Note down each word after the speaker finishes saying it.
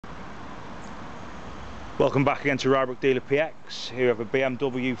Welcome back again to DealerPX. Here we have a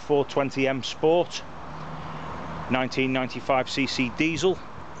BMW 420M Sport 1995cc diesel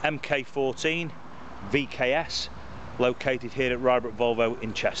MK14 VKS, located here at Rybrook Volvo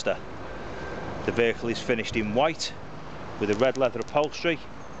in Chester. The vehicle is finished in white with a red leather upholstery.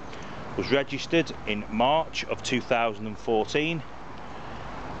 Was registered in March of 2014.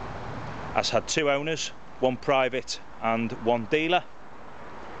 Has had two owners, one private and one dealer,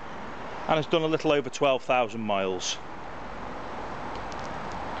 and has done a little over 12,000 miles.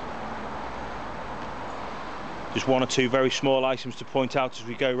 Just one or two very small items to point out as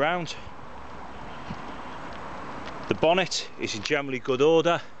we go round. The bonnet is in generally good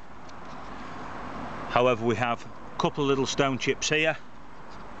order. However, we have a couple of little stone chips here,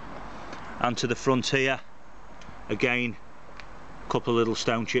 and to the front here again a couple of little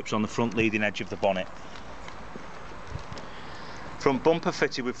stone chips on the front leading edge of the bonnet. Front bumper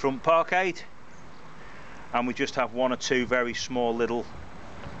fitted with front parkade, and we just have one or two very small little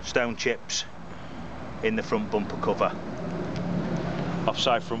stone chips in the front bumper cover.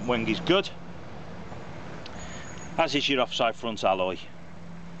 Offside front wing is good, as is your offside front alloy.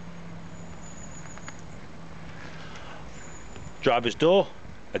 Driver's door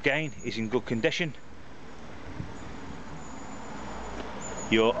again is in good condition.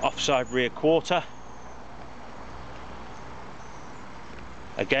 Your offside rear quarter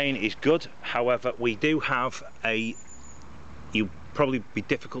again is good. However, we do have you'll probably be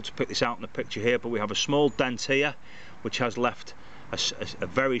difficult to pick this out in the picture here, but we have a small dent here which has left a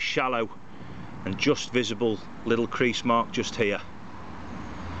very shallow and just visible little crease mark just here.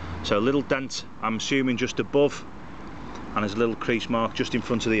 So a little dent, I'm assuming just above, and there's a little crease mark just in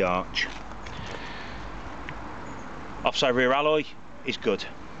front of the arch. Offside rear alloy is good.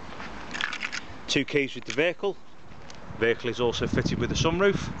 Two keys with the vehicle. The vehicle is also fitted with a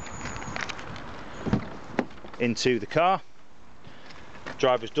sunroof. Into the car.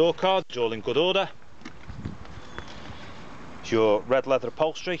 Driver's door card is all in good order. It's your red leather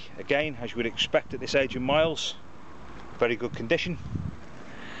upholstery, again as you would expect at this age of miles. Very good condition.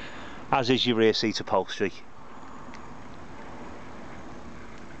 As is your rear seat upholstery.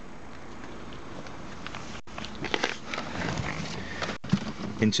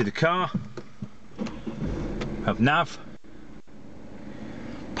 Into the car, have nav,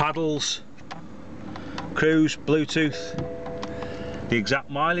 paddles, cruise, Bluetooth. The exact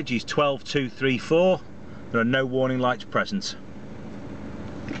mileage is 12,234. There are no warning lights present.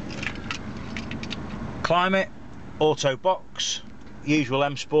 Climate, auto box, usual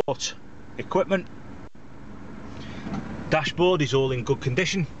M Sport equipment. Dashboard is all in good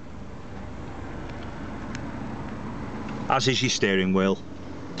condition, as is your steering wheel.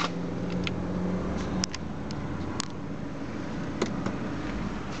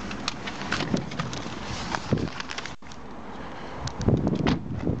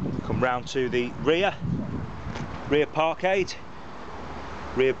 Come round to the rear parkade,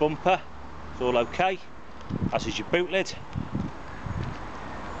 rear bumper, it's all okay, as is your boot lid.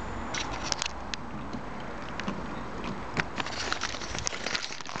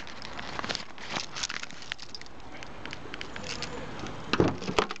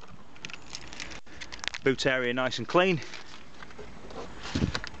 Boot area nice and clean.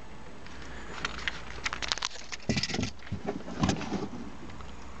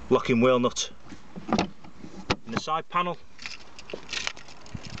 Locking wheel nut in the side panel.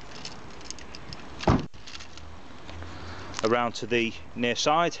 Around to the near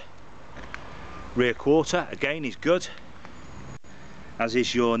side. Rear quarter again is good, as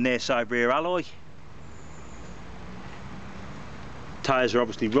is your near side rear alloy. Tyres are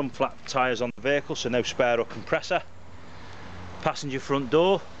obviously run flat tyres on the vehicle, so no spare or compressor. Passenger front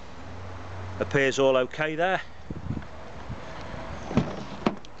door appears all okay there.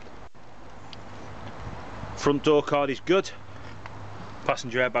 Front door card is good.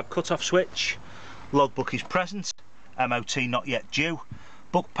 Passenger airbag cut-off switch. Logbook is present. MOT not yet due.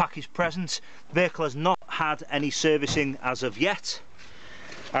 Book pack is present. Vehicle has not had any servicing as of yet,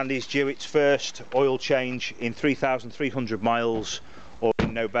 and is due its first oil change in 3,300 miles or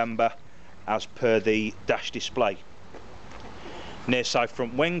in November, as per the dash display. Near side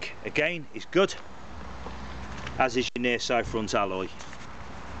front wing again is good, as is your near side front alloy.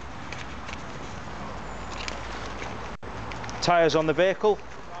 Tyres on the vehicle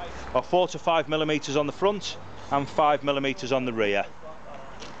are 4 to 5 millimeters on the front and 5 millimeters on the rear.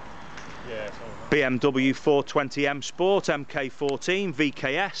 BMW 420M Sport MK14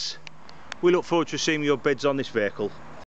 VKS. We look forward to receiving your bids on this vehicle.